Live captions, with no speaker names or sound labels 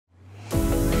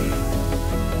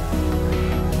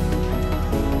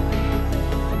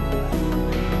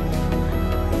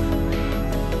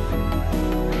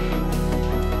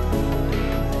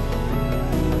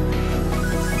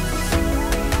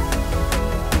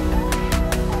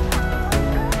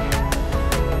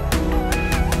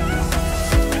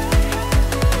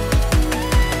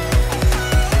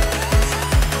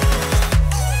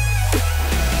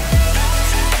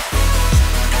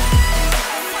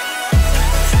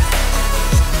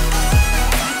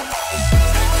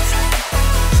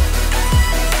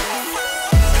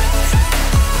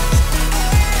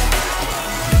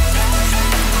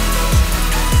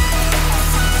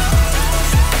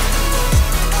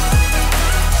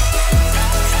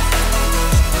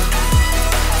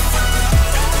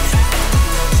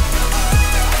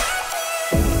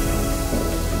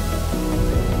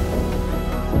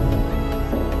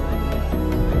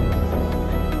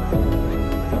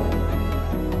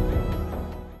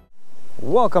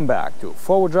Welcome back to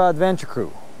Four-Wheel Drive Adventure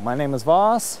Crew. My name is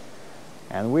Voss,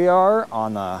 and we are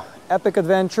on an epic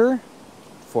adventure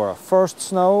for a first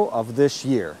snow of this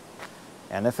year.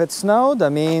 And if it snowed,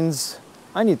 that means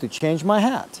I need to change my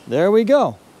hat. There we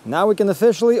go. Now we can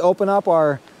officially open up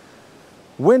our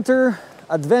winter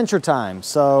adventure time.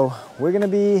 So we're gonna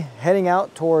be heading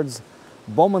out towards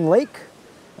Bowman Lake,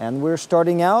 and we're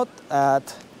starting out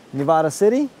at Nevada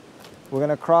City. We're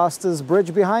gonna cross this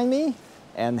bridge behind me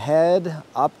and head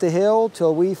up the hill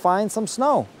till we find some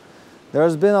snow.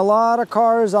 There's been a lot of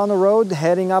cars on the road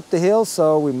heading up the hill,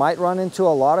 so we might run into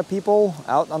a lot of people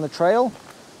out on the trail.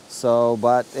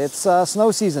 But it's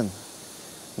snow season.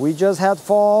 We just had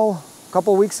fall a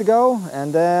couple weeks ago,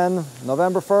 and then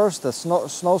November 1st, the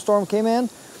snowstorm came in,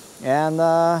 and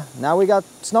now we got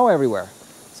snow everywhere.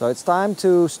 So it's time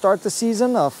to start the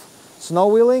season of snow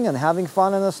wheeling and having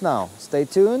fun in the snow. Stay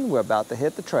tuned, we're about to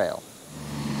hit the trail.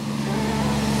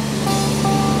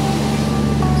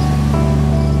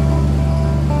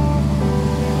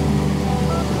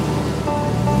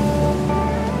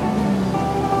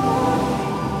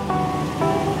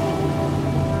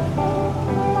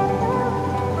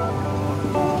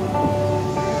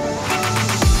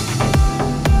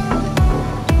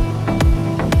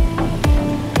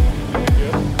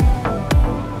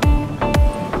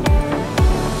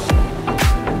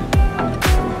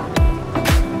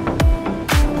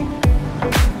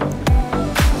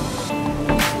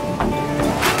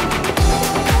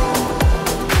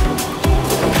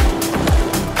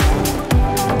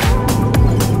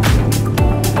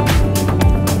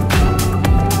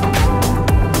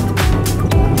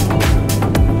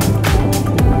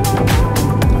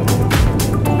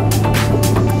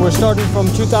 Starting from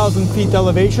 2,000 feet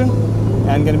elevation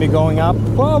and going to be going up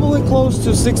probably close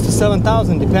to 6,000 to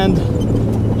 7,000, depend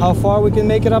how far we can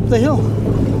make it up the hill.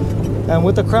 And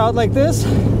with a crowd like this,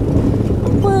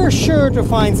 we're sure to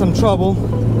find some trouble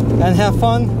and have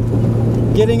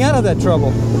fun getting out of that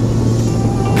trouble.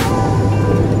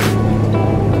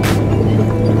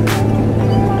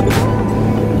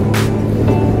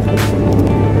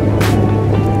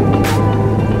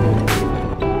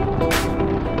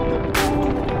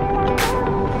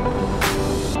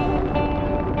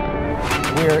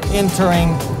 We're entering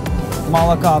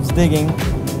Malakov's Digging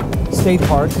State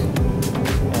Park,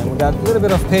 and we got a little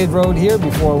bit of paved road here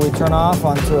before we turn off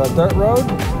onto a dirt road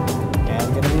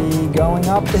and going to be going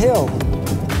up the hill.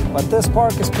 But this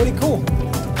park is pretty cool.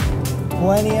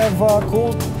 Plenty of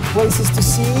cool places to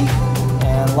see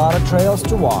and a lot of trails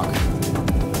to walk.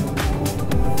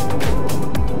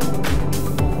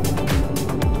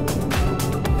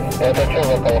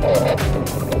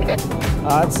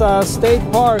 It's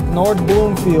State Park, North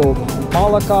Bloomfield,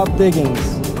 Malakov Diggings.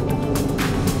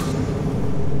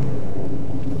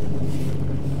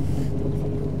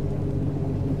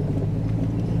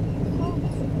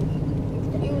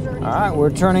 Alright, we're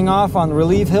turning off on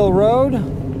Relief Hill Road.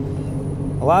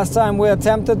 The last time we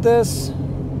attempted this,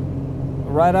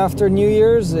 right after New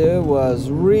Year's, it was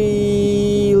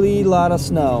really a lot of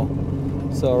snow.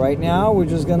 So right now we're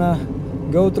just gonna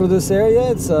go through this area.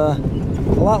 It's a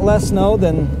lot less snow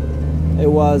than it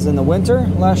was in the winter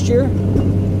last year,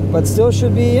 but still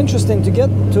should be interesting to get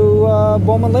to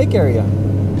Bowman Lake area.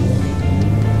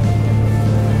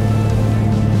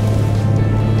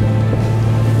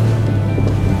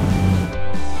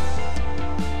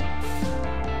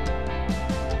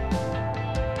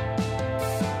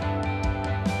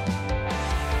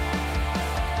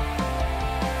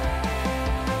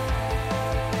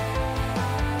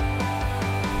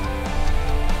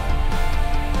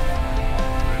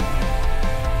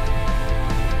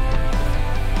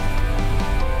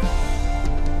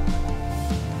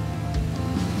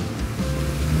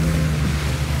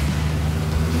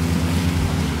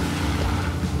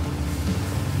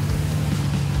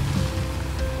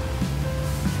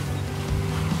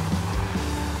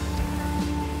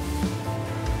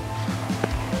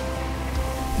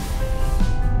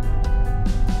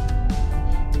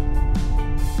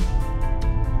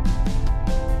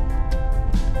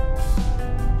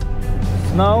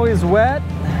 Snow is wet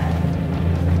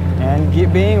and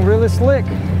being really slick,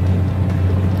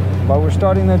 but we're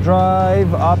starting to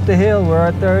drive up the hill. We're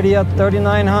at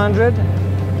 3,900,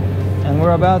 and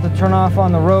we're about to turn off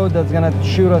on the road that's going to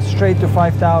shoot us straight to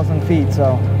 5,000 feet.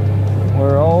 So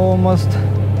we're almost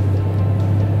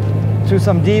to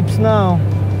some deep snow,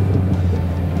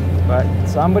 but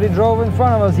somebody drove in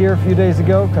front of us here a few days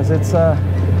ago because it's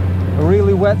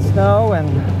really wet snow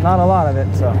and not a lot of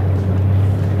it. So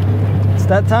it's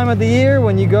that time of the year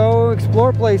when you go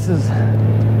explore places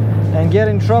and get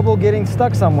in trouble getting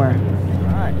stuck somewhere.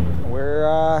 All right, we're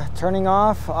We're turning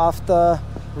off the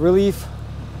Relief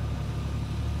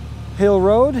Hill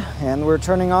Road, and we're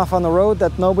turning off on the road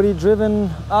that nobody driven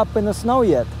up in the snow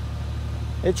yet.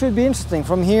 It should be interesting.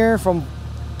 From here, from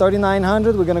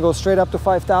 3,900, we're gonna go straight up to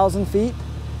 5,000 feet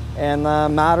in a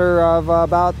matter of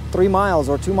about 3 miles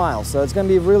or 2 miles. So it's gonna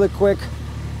be really quick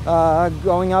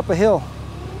going up a hill.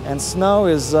 And snow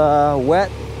is wet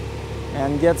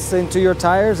and gets into your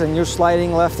tires, and you're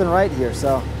sliding left and right here.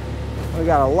 So we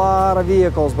got a lot of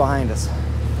vehicles behind us.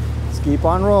 Let's keep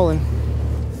on rolling.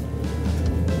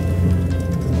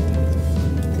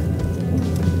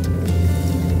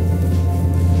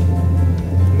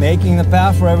 Making the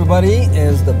path for everybody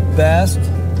is the best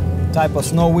type of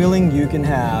snow wheeling you can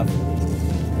have.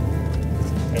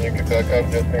 Can you get back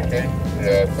up just in case?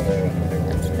 Yeah,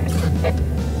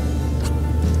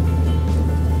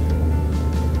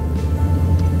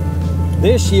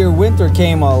 This year, winter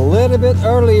came a little bit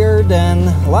earlier than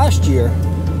last year,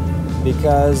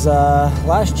 because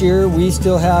last year we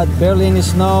still had barely any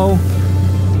snow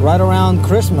right around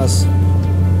Christmas.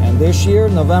 And this year,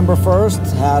 November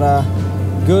 1st, had a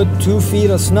good 2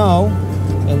 feet of snow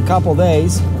in a couple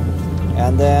days,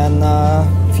 and then a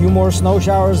few more snow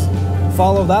showers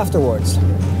followed afterwards.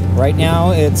 Right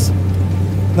now it's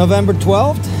November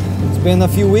 12th. It's been a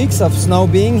few weeks of snow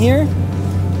being here,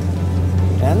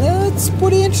 and it's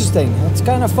pretty interesting. It's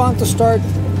kind of fun to start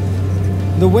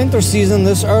the winter season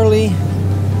this early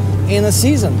in the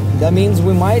season. That means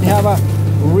we might have a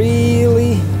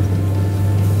really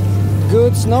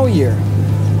good snow year,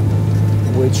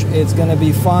 which it's going to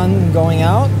be fun going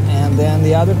out. And then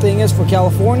the other thing is, for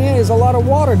California, is a lot of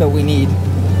water that we need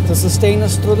to sustain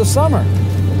us through the summer.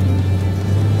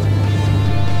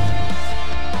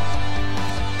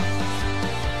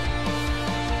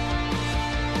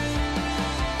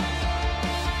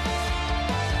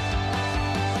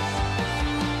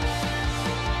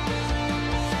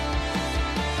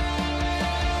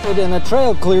 And the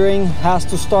trail clearing has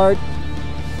to start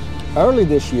early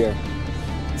this year.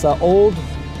 It's an old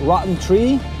rotten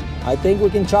tree. I think we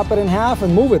can chop it in half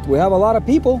and move it. We have a lot of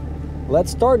people. Let's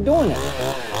start doing it.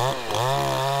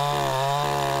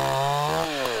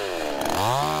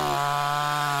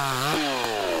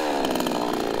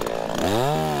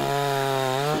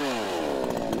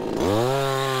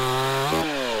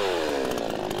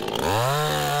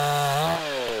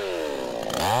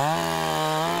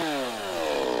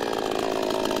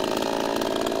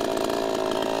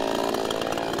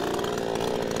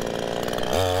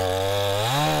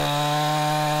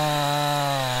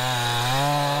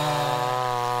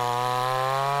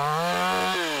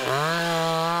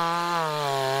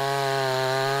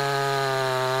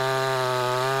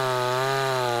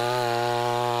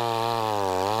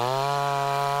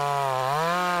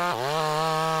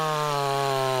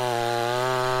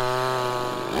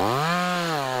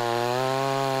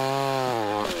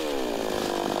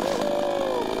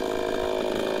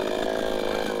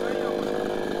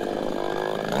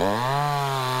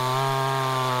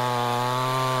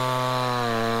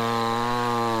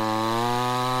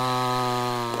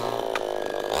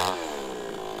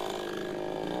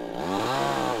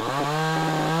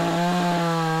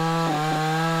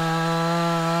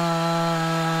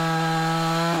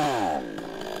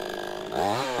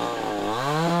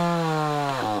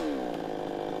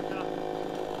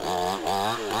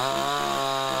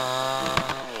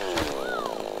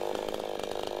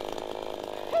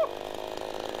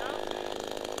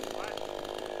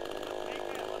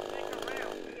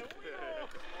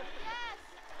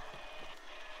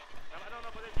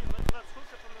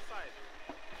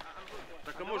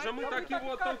 Може ми так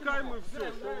його толкаємо і все,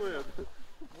 що ви?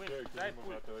 Дай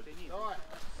пульт, тяни. Давай.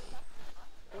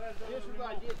 Иди сюда,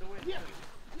 иди.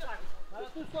 На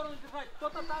ту сторону держать.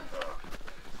 Кто-то там.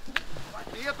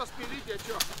 И это спилить, а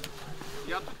что?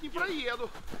 Я тут не проеду.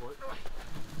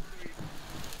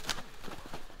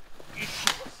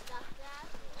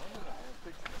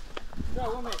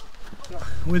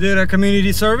 We did a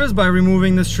community service by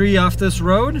removing this tree off this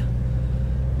road,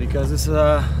 because this is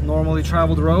a normally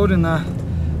traveled road in the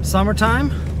summertime.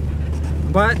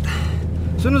 But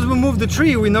as soon as we moved the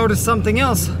tree, we noticed something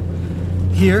else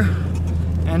here,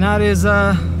 and that is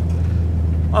a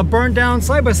burnt down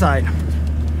side-by-side.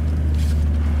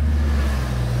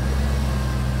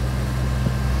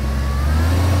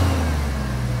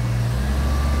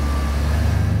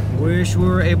 Wish we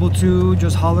were able to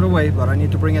just haul it away, but I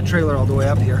need to bring a trailer all the way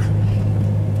up here.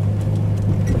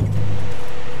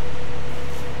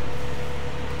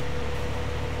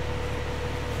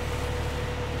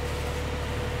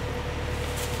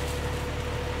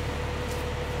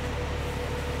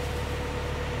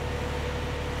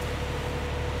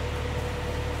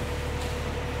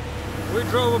 We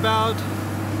drove about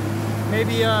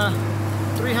maybe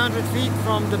 300 feet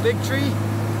from the big tree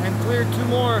and cleared 2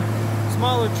 more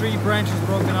smaller tree branches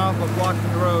broken off but blocking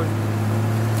the road.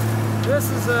 This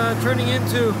is turning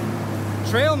into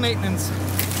trail maintenance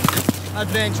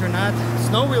adventure, not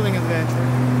snow wheeling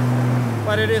adventure,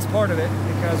 but it is part of it,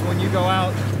 because when you go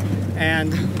out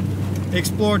and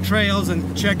explore trails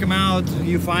and check them out,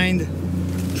 you find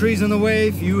trees in the way.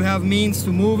 If you have means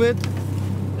to move it,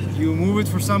 you move it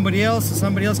for somebody else, so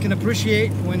somebody else can appreciate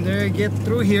when they get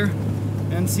through here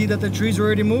and see that the trees are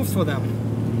already moved for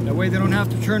them. That way they don't have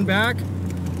to turn back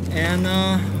and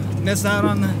miss out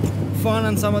on the fun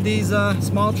on some of these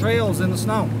small trails in the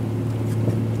snow.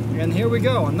 And here we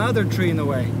go, another tree in the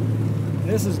way.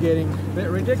 This is getting a bit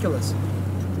ridiculous.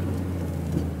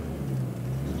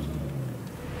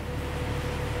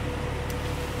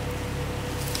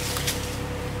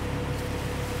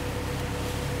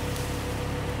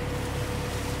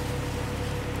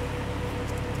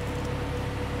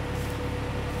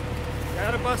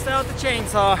 Gotta bust out the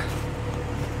chainsaw.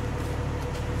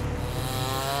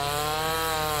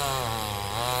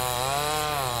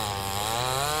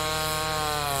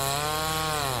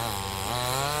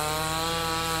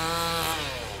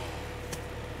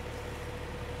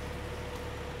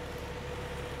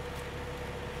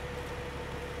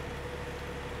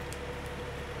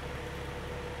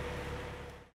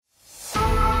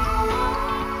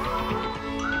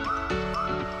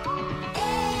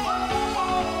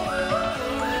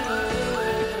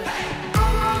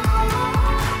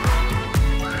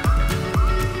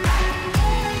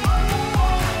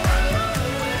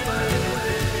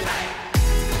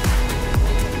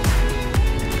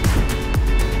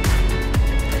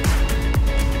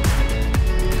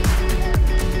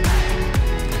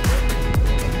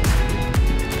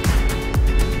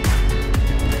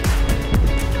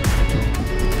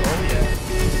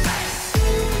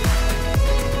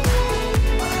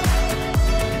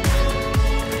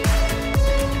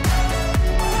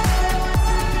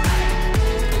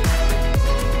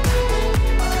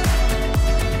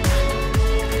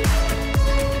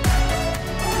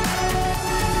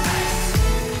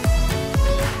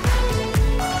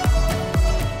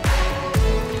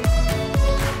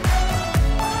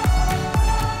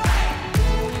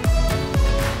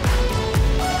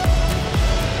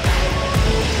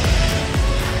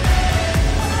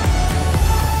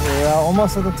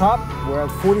 Almost at the top. We're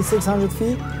at 4,600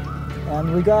 feet,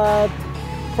 and we got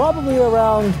probably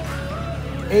around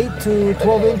 8 to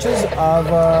 12 inches of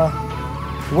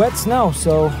wet snow.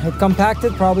 So it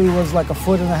compacted, probably was like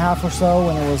 1.5 feet or so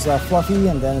when it was fluffy,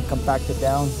 and then it compacted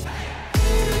down.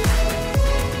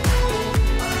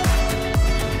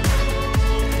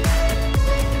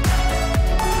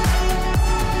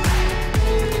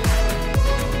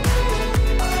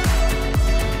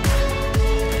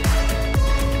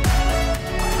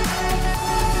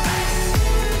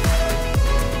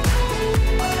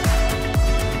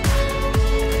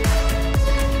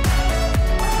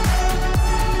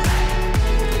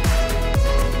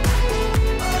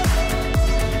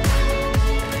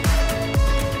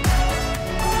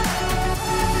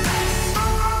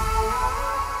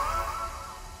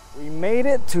 Made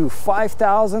it to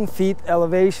 5,000 feet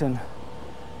elevation.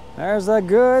 There's a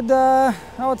good, I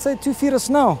would say 2 feet of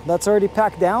snow that's already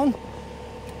packed down.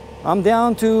 I'm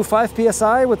down to 5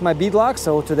 psi with my beadlocks,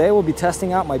 so today we'll be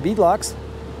testing out my beadlocks.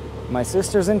 My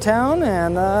sister's in town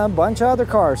and a bunch of other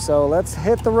cars, so let's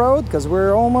hit the road because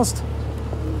we're almost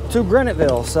to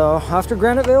Graniteville. So after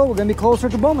Graniteville, we're gonna be closer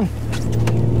to Bowman.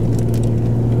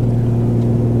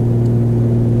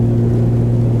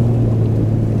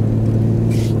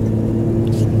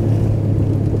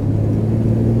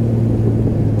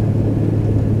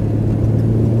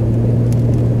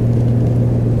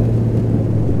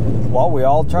 We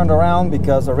all turned around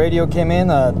because the radio came in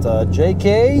at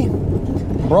JK,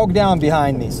 broke down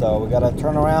behind me, so we gotta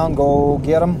turn around, go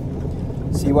get him,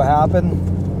 see what happened,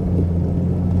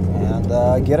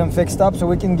 and get him fixed up so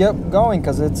we can get going,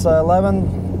 because it's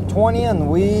 11:20 and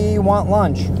we want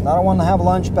lunch. I don't want to have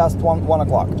lunch past 1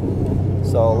 o'clock.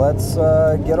 So let's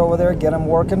get over there, get him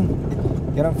working,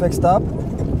 get him fixed up,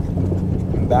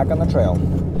 and back on the trail.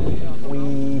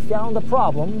 We found a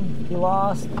problem. He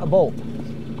lost a bolt.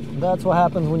 That's what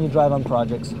happens when you drive on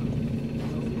projects.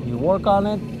 You work on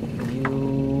it,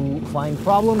 you find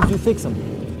problems, you fix them.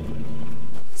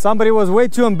 Somebody was way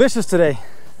too ambitious today.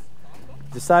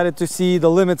 Decided to see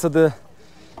the limits of the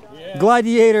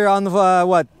Gladiator on the,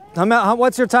 what?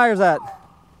 What's your tires at?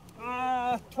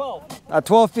 12. At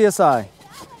 12 psi.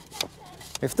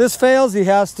 If this fails, he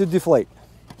has to deflate.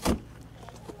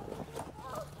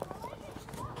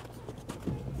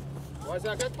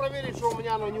 Вася, а как проверить, что у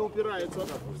меня оно не упирается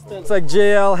в стенд? It's like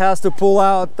JL has to pull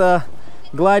out the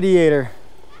Gladiator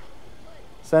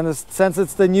since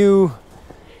it's the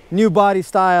new body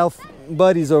style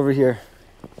buddies over here.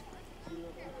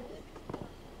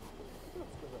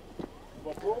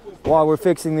 While we're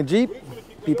fixing the Jeep,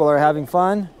 people are having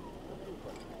fun.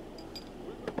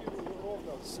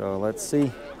 So let's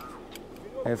see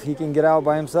if he can get out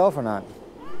by himself or not.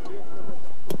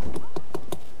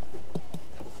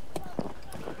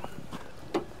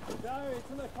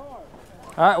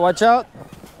 All right, watch out.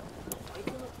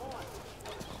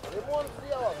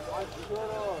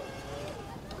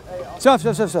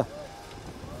 Все.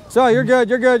 So you're good.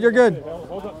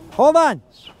 Hold on.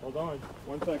 Hold on.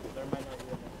 1 second. There might not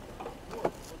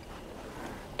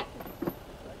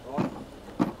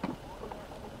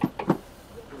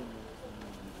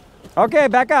be Okay,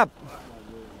 back up.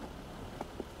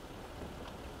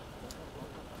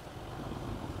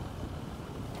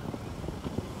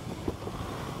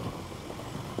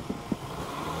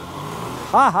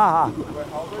 Ha.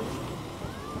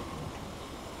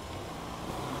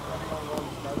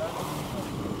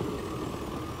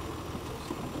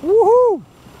 Woohoo!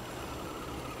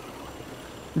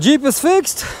 Jeep is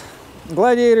fixed.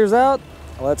 Gladiator's out.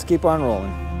 Let's keep on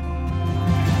rolling.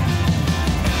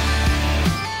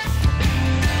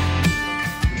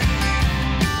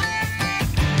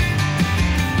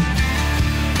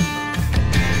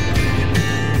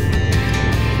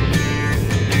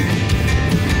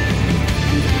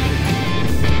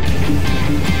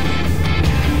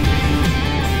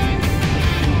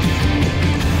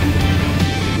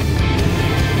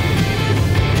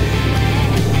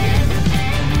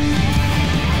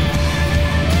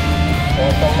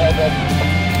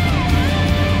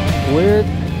 We're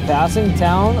passing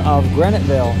town of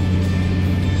Graniteville.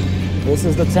 This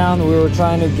is the town we were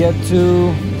trying to get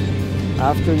to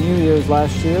after New Year's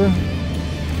last year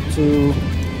to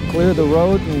clear the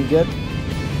road and get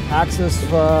access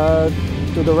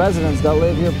to the residents that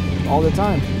live here all the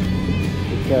time.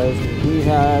 Because we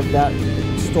had that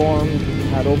storm,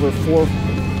 had over 4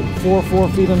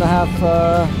 feet and a half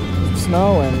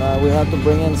snow, and we had to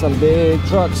bring in some big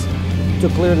trucks to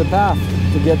clear the path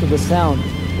to get to this town.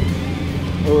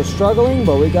 We were struggling,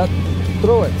 but we got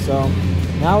through it. So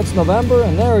now it's November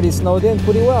and they already snowed in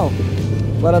pretty well.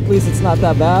 But at least it's not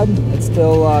that bad. It's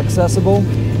still accessible.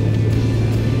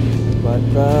 But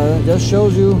it just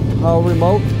shows you how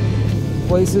remote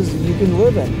places you can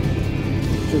live in,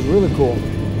 which is really cool.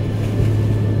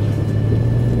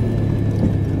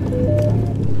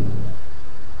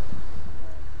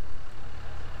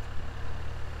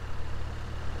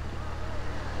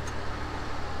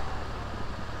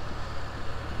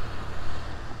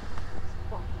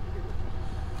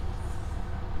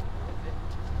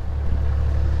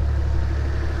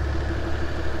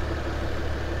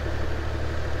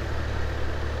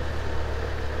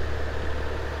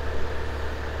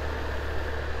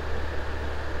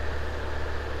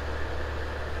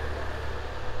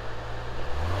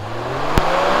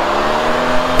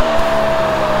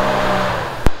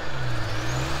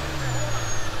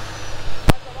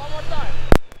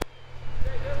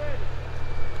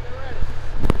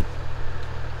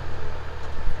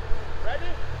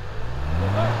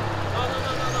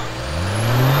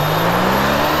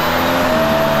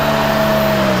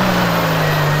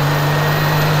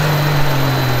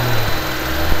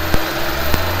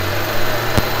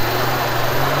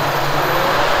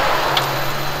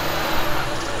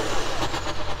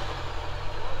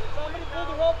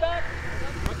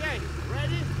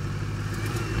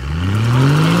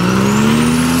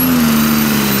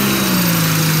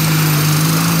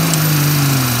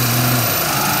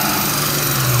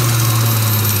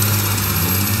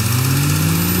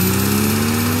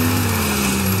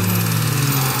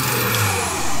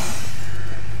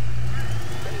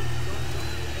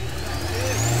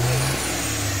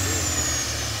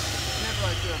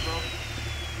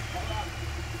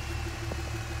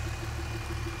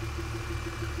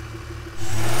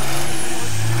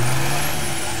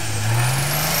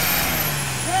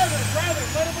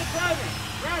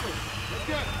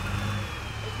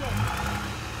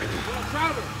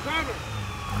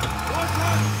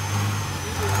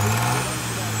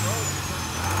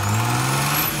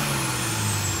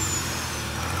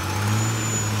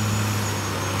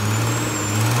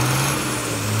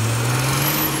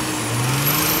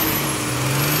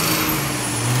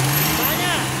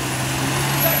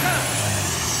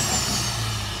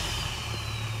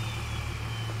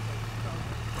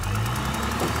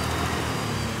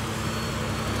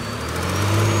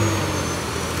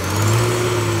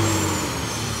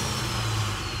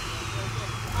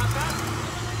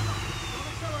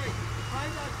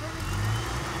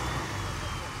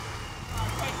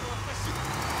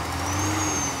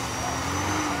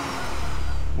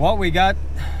 Well, we got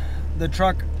the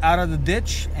truck out of the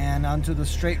ditch and onto the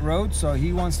straight road, so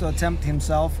he wants to attempt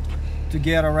himself to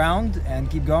get around and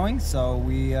keep going. So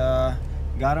we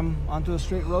got him onto a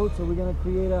straight road, so we're gonna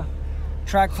create a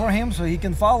track for him so he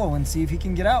can follow and see if he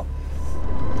can get out.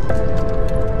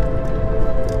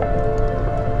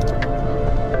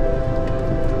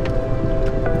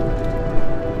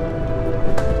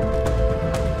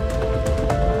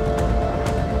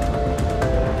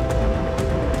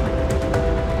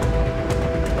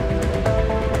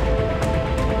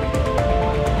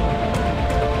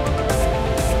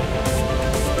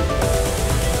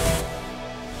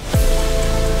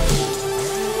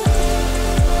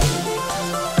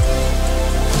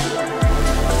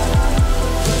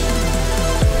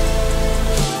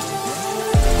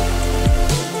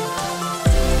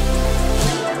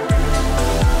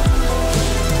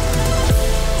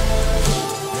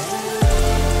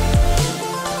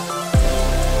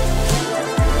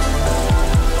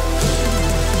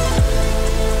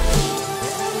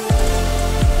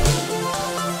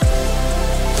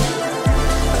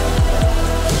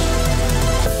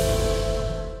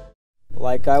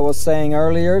 Like I was saying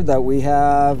earlier, that we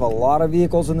have a lot of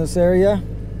vehicles in this area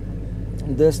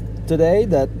today,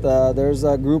 that there's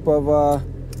a group of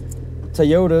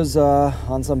Toyotas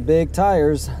on some big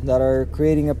tires that are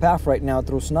creating a path right now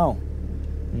through snow.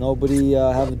 Nobody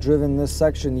have driven this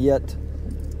section yet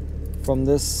from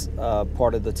this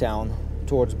part of the town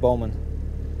towards Bowman,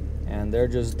 and they're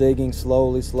just digging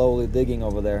slowly digging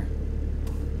over there,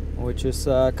 which is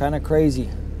kind of crazy.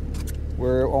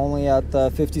 We're only at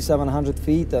 5,700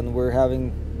 feet and we're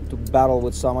having to battle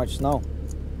with so much snow.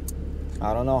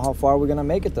 I don't know how far we're gonna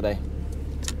make it today,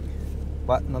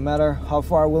 but no matter how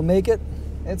far we'll make it,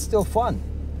 it's still fun.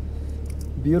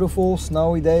 Beautiful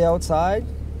snowy day outside,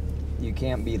 you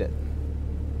can't beat it.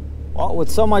 Well, with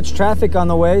so much traffic on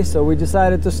the way, so we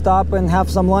decided to stop and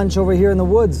have some lunch over here in the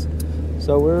woods.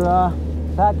 So we're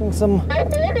packing some...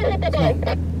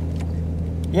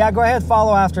 Yeah, go ahead,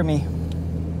 follow after me.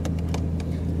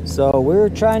 So we're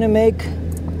trying to make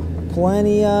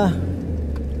plenty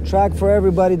track for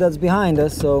everybody that's behind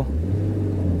us, so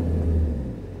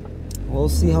we'll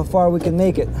see how far we can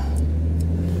make it.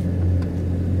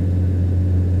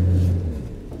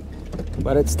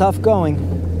 But it's tough going.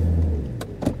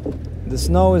 The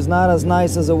snow is not as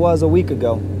nice as it was a week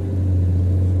ago.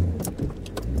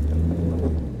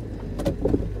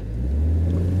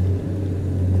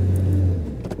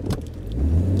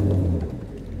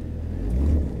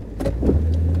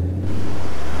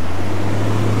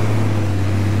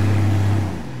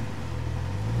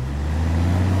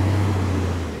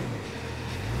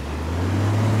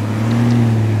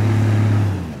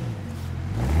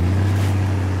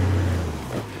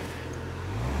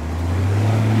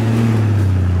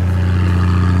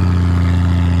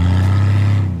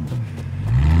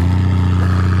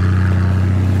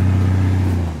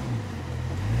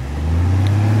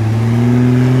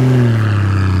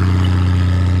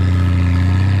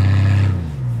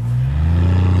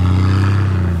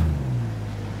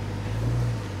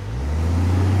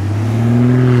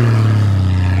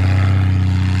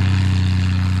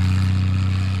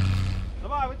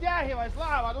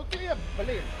 Слава, ну ты,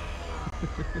 блин.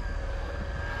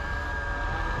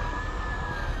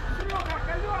 Серега,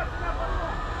 колеса на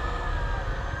порог.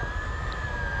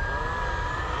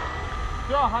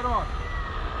 Все, хорош.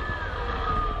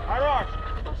 Хорош.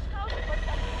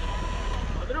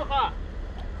 Андрюха.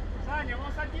 Саня,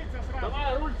 он садится сразу.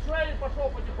 Давай, руль в шею, пошел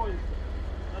потихоньку.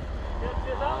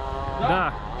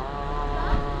 Да.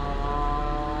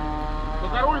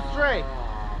 Только руль straight.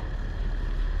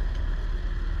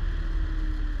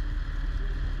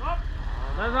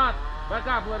 Назад. Back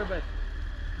up a little bit.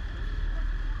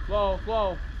 Slow,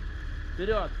 slow.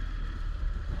 Вперед.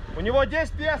 У него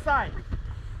 10 PSI.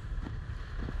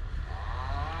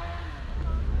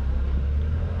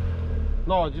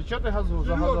 Ну, что ты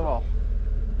загазовал?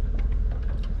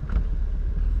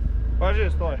 Подожди,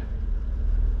 стой.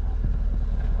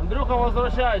 Андрюха,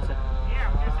 возвращайся.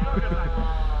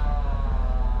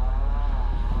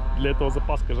 Для этого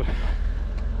запаска же.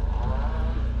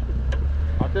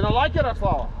 А ты на лакерах,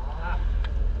 Слава? Да.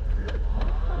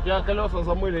 У тебя колеса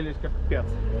замылились как пец.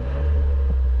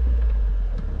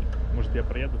 Может, я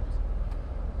проеду?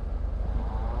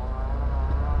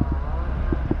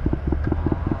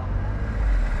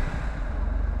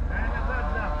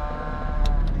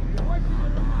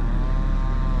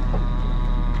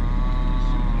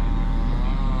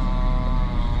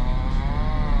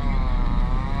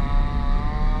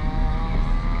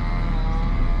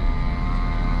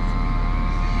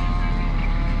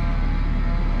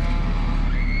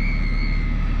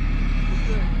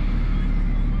 Good.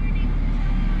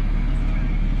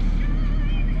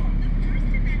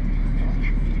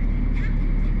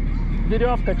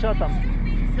 веревка, что там?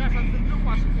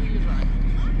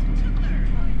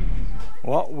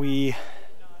 Well, we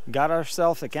got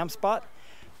ourselves a camp spot,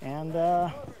 and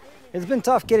it's been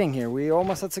tough getting here. We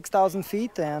almost at 6,000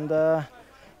 feet, and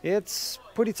it's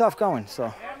pretty tough going.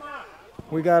 So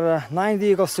we got 9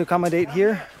 vehicles to accommodate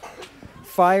here,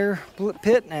 fire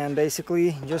pit, and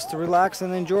basically just to relax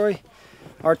and enjoy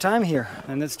our time here.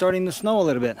 And it's starting to snow a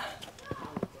little bit.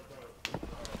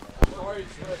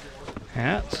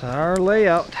 That's our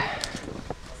layout.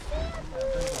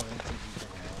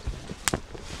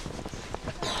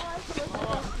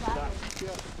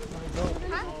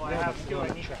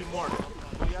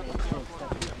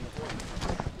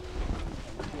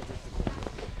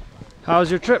 How's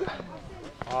your trip?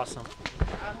 Awesome.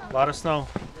 A lot of snow.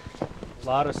 A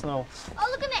lot of snow. Oh,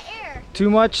 look in the air. Too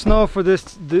much snow for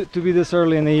this to be this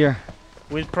early in the year.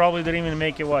 We probably didn't even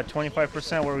make it, what,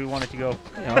 25% where we wanted to go.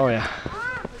 Oh yeah.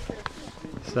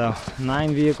 So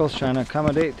 9 vehicles trying to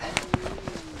accommodate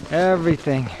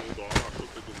everything.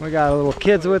 We got little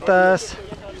kids with us.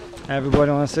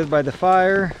 Everybody wants to sit by the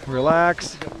fire,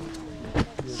 relax.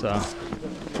 So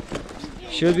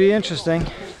should be interesting.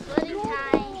 Sledding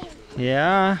time.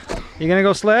 Yeah. You gonna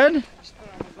go sled?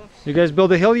 You guys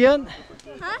build a hill yet?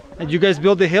 Huh? Did you guys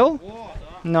build the hill?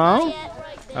 No? Not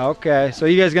yet. Okay, so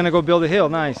you guys gonna go build a hill,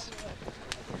 nice.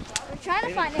 We're trying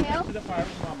to find a hill.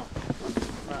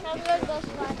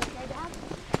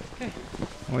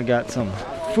 We got some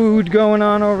food going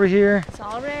on over here. It's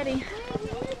all ready.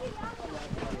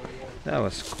 That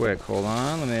was quick, hold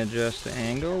on, let me adjust the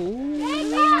angle. Ooh,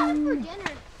 For dinner.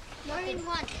 Morning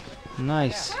lunch.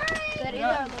 nice. That is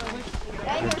our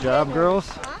lunch. Good job,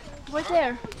 girls. Right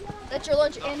there. That's your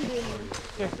lunch and dinner.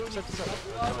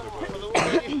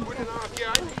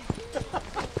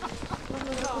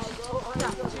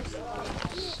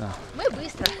 So,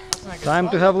 time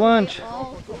to have lunch.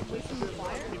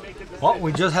 Well,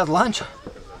 we just had lunch,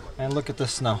 and look at the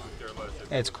snow.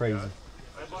 It's crazy.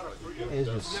 It's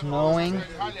just snowing.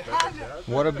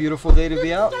 What a beautiful day to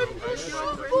be out.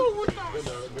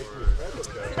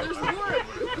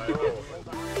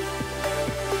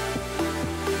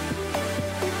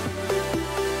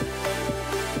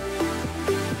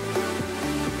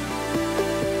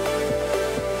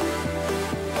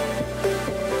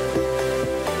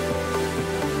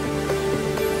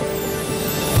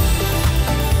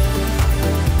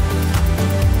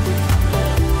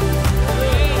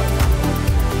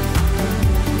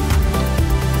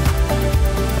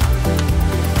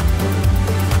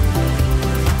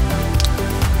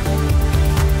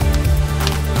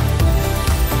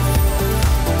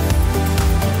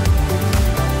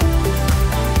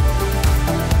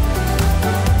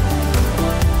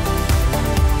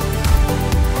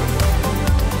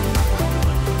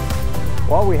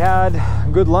 Well, we had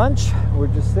good lunch. We're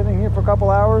just sitting here for a couple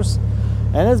hours,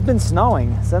 and it's been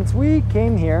snowing since we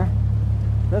came here.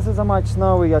 This is how much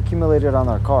snow we accumulated on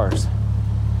our cars.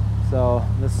 So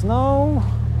the snow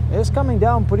is coming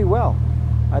down pretty well.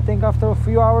 I think after a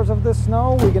few hours of this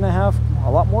snow, we're gonna have a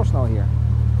lot more snow here.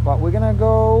 But we're gonna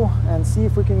go and see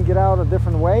if we can get out a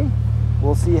different way.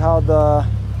 We'll see how the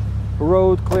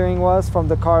road clearing was from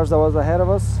the cars that was ahead of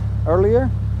us earlier.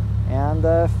 And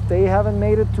if they haven't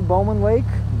made it to Bowman Lake,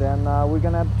 then we're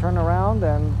gonna turn around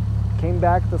and came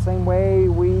back the same way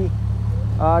we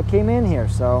came in here.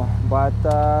 So, but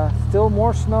still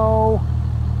more snow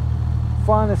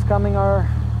fun is coming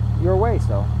your way.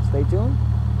 So stay tuned.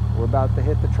 We're about to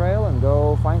hit the trail and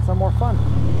go find some more fun.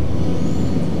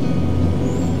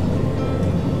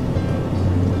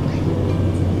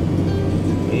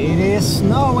 It is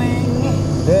snowing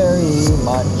very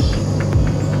much.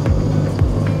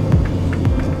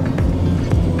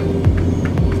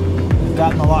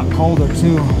 Gotten a lot colder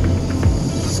too.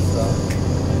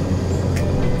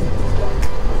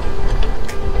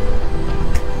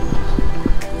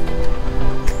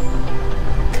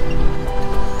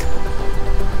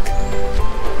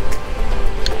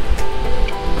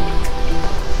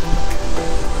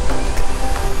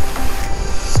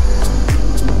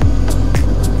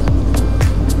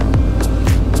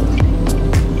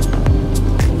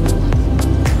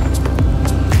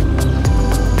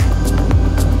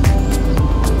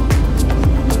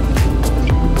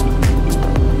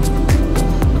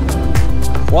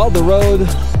 Well, the road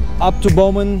up to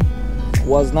Bowman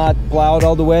was not plowed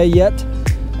all the way yet,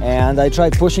 and I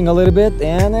tried pushing a little bit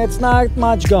and it's not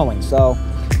much going, so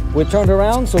we turned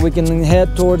around so we can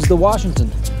head towards the Washington.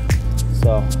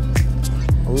 So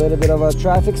a little bit of a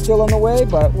traffic still on the way,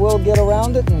 but we'll get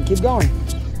around it and keep going.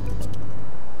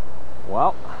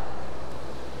 Well,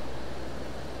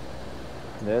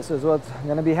 this is what's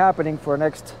going to be happening for the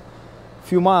next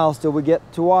few miles till we get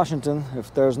to Washington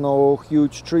if there's no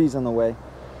huge trees in the way.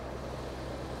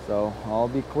 So I'll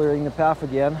be clearing the path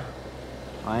again.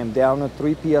 I am down at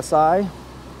 3 psi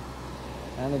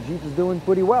and the Jeep is doing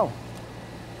pretty well.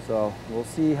 So we'll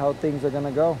see how things are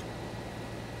gonna go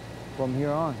from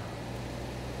here on.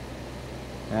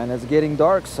 And it's getting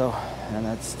dark, so, and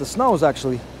the snow is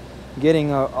actually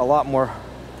getting a lot more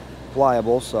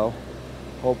pliable, so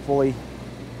hopefully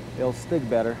it'll stick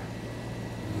better.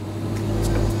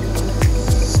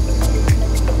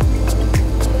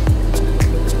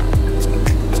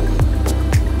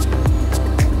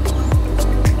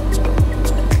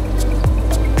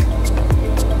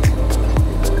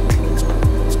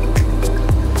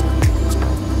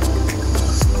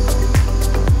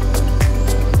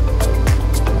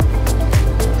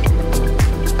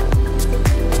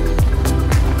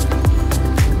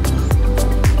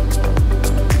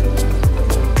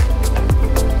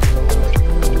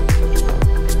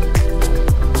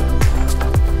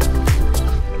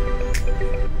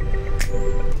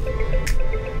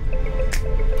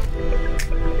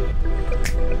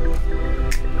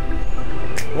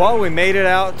 Well, we made it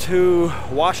out to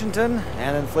Washington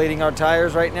and inflating our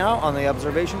tires right now on the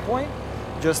observation point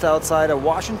just outside of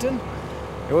Washington.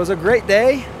 It was a great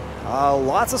day,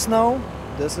 lots of snow.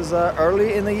 This is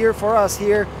early in the year for us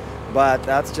here, but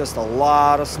that's just a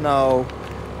lot of snow.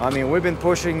 I mean, we've been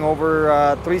pushing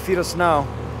over 3 feet of snow,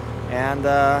 and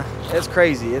it's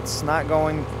crazy. It's not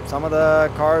going, some of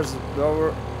the cars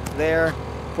over there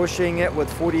pushing it with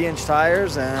 40-inch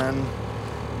tires, and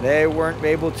they weren't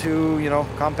able to, you know,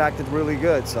 compact it really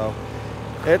good. So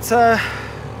it's a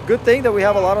good thing that we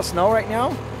have a lot of snow right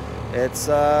now. It's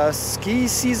ski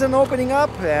season opening up,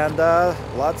 and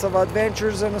lots of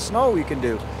adventures in the snow we can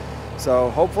do. So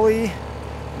hopefully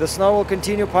the snow will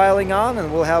continue piling on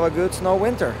and we'll have a good snow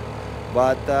winter.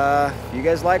 But if you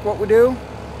guys like what we do,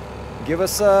 give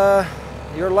us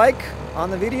your like on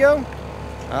the video,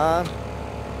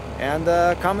 and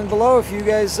comment below if you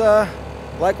guys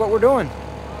like what we're doing.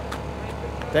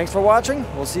 Thanks for watching.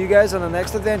 We'll see you guys on the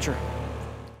next adventure.